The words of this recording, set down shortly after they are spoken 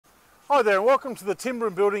Hi there and welcome to the Timber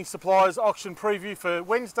and Building Supplies auction preview for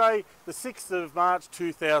Wednesday the 6th of March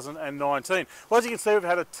 2019. Well, as you can see, we've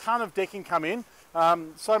had a ton of decking come in,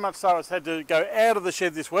 so much so it's had to go out of the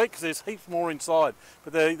shed this week because there's heaps more inside.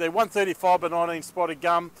 But they're 135 by 19 spotted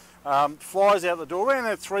gum, flies out the door around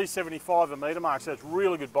that 375 a metre mark, so it's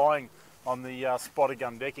really good buying on the spotted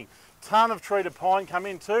gum decking. Ton of treated pine come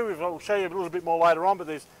in too. I'll show you a little bit more later on, but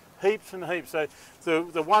there's heaps and heaps. So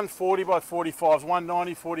the 140 by 45s,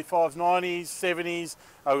 190, 45s, 90s, 70s.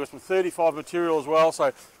 We've got some 35 material as well,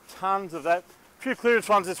 so tons of that. A few clearance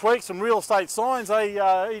ones this week, some real estate signs. They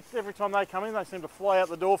every time they come in, they seem to fly out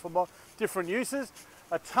the door for different uses.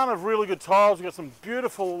 A ton of really good tiles. We've got some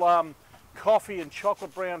beautiful coffee and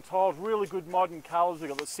chocolate brown tiles, really good modern colours. We've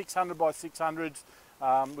got the 600 by 600s.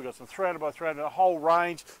 We've got some 300 by 300, a whole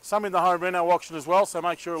range, some in the home reno auction as well, so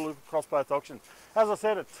make sure to look across both auctions. As I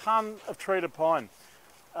said, a ton of treated pine.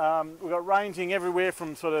 We've got ranging everywhere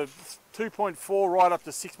from sort of 2.4 right up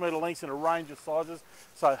to 6 metre lengths in a range of sizes,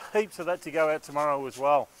 so heaps of that to go out tomorrow as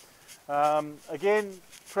well. Again,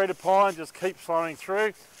 treated pine just keeps flowing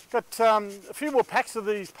through. Got a few more packs of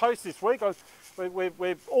these posts this week.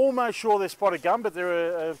 We're almost sure they're spotted gum, but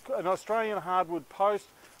they're an Australian hardwood post.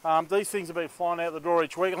 These things have been flying out the door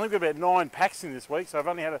each week. I think we've got about 9 packs in this week, so I've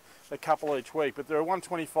only had a couple each week. But they're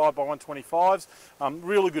 125 by 125s.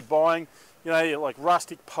 Really good buying. You know, like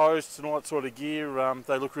rustic posts and all that sort of gear.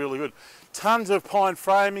 They look really good. Tons of pine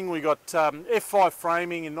framing. We got F5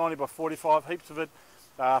 framing in 90 by 45, heaps of it.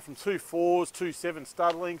 From 2.4s, 2.7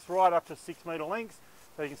 stud lengths, right up to 6 metre lengths.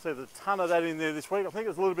 So you can see there's a ton of that in there this week. I think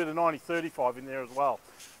there's a little bit of 90-35 in there as well.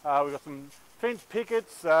 We've got some fence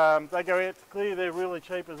pickets, they go out to clear, they're really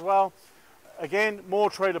cheap as well. Again, more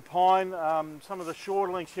treated pine, some of the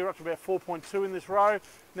shorter lengths here up to about 4.2 in this row.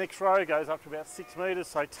 Next row goes up to about 6 metres,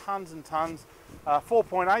 so tons and tons.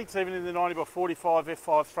 4.8s even in the 90 by 45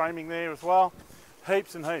 F5 framing there as well.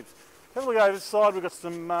 Heaps and heaps. Have a look over this side, we've got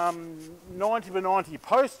some 90 by 90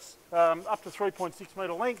 posts, up to 3.6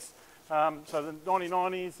 metre lengths. So the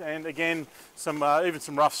 90-90s, and again, some even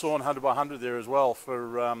some rough sawn 100 by 100 there as well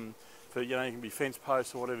for you know, you can be fence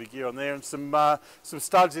posts or whatever gear on there, and some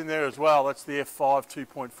studs in there as well. That's the F5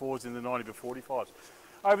 2.4s in the 90 by 45s.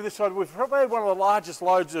 Over this side, we've probably had one of the largest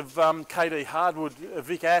loads of KD hardwood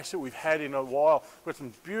Vic Ash that we've had in a while. We've got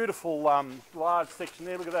some beautiful large section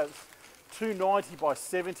there. Look at that, 290 by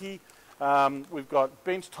 70. We've got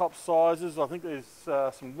bench top sizes. I think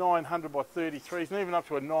there's some 900 by 33s, and even up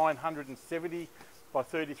to a 970 by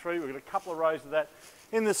 33. We've got a couple of rows of that.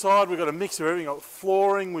 In the side, we've got a mix of everything. We've got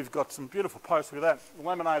flooring, we've got some beautiful posts. Look at that,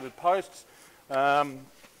 laminated posts.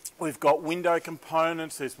 We've got window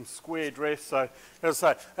components, there's some square dress. So, as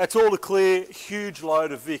I say, that's all to clear, huge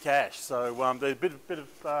load of Vic Ash. So there's a bit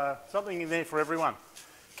of something in there for everyone.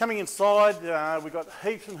 Coming inside, we've got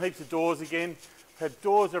heaps and heaps of doors again. We've had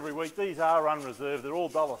doors every week. These are unreserved, they're all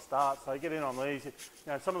dollar start, so get in on these. You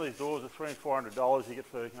know, some of these doors are $300 and $400 you get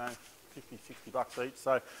for, you know, 50, 60 bucks each.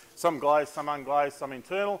 So some glazed, some unglazed, some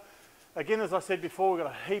internal. Again, as I said before, we've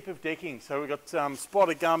got a heap of decking. So we've got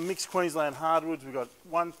spotted gum, mixed Queensland hardwoods. We've got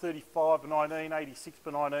 135 by 19, 86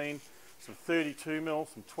 by 19, some 32 mil,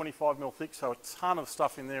 some 25 mil thick. So a ton of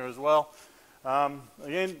stuff in there as well.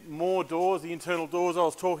 Again, more doors, the internal doors I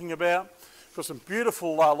was talking about. Got some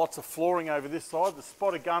beautiful lots of flooring over this side. The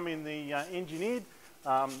spotted gum in the engineered.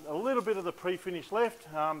 A little bit of the pre-finish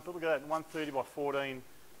left, but look at that, 130 by 14.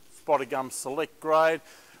 Spotted gum select grade.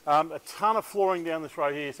 A ton of flooring down this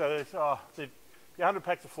row here, so there's 100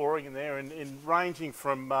 packs of flooring in there, and ranging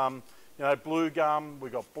from you know, blue gum,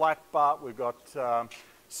 we've got black butt, we've got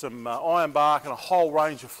some iron bark, and a whole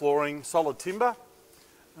range of flooring, solid timber.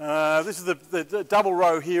 This is the double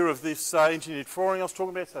row here of this engineered flooring I was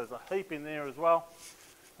talking about, so there's a heap in there as well.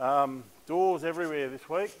 Doors everywhere this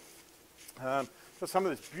week. Got some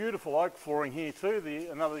of this beautiful oak flooring here too,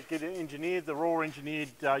 another engineered, the raw engineered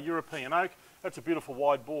European oak. That's a beautiful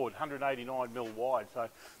wide board, 189 mil wide, so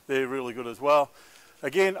they're really good as well.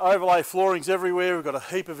 Again, overlay floorings everywhere, we've got a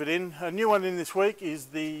heap of it in. A new one in this week is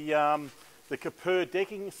the Capur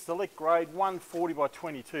decking, select grade 140 by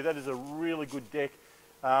 22. That is a really good deck.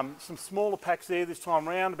 Some smaller packs there this time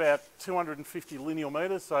round, about 250 lineal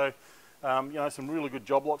metres, so you know, some really good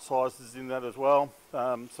job lot sizes in that as well.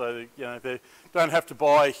 So you know, they don't have to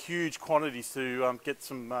buy huge quantities to get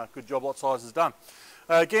some good job lot sizes done.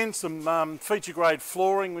 Again, some feature grade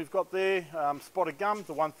flooring we've got there. Spotted gum,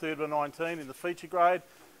 the 130 by 19 in the feature grade.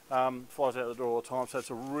 Flies out the door all the time, so it's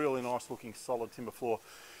a really nice looking solid timber floor.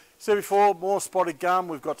 So before, more spotted gum.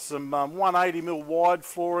 We've got some 180 mil wide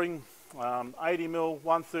flooring. 80mm,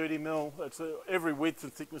 130mm, it's every width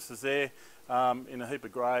and thickness is there in a heap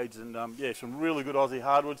of grades, and yeah, some really good Aussie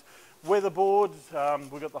hardwoods. Weatherboard,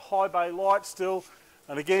 we've got the high bay light still,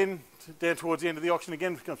 and again, down towards the end of the auction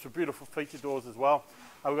again, we've got some beautiful feature doors as well.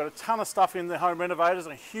 We've got a ton of stuff in the home renovators,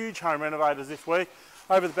 and huge home renovators this week.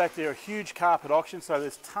 Over the back there, a huge carpet auction, so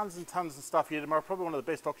there's tons and tons of stuff here tomorrow. Probably one of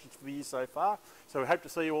the best auctions for the year so far. So we hope to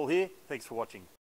see you all here. Thanks for watching.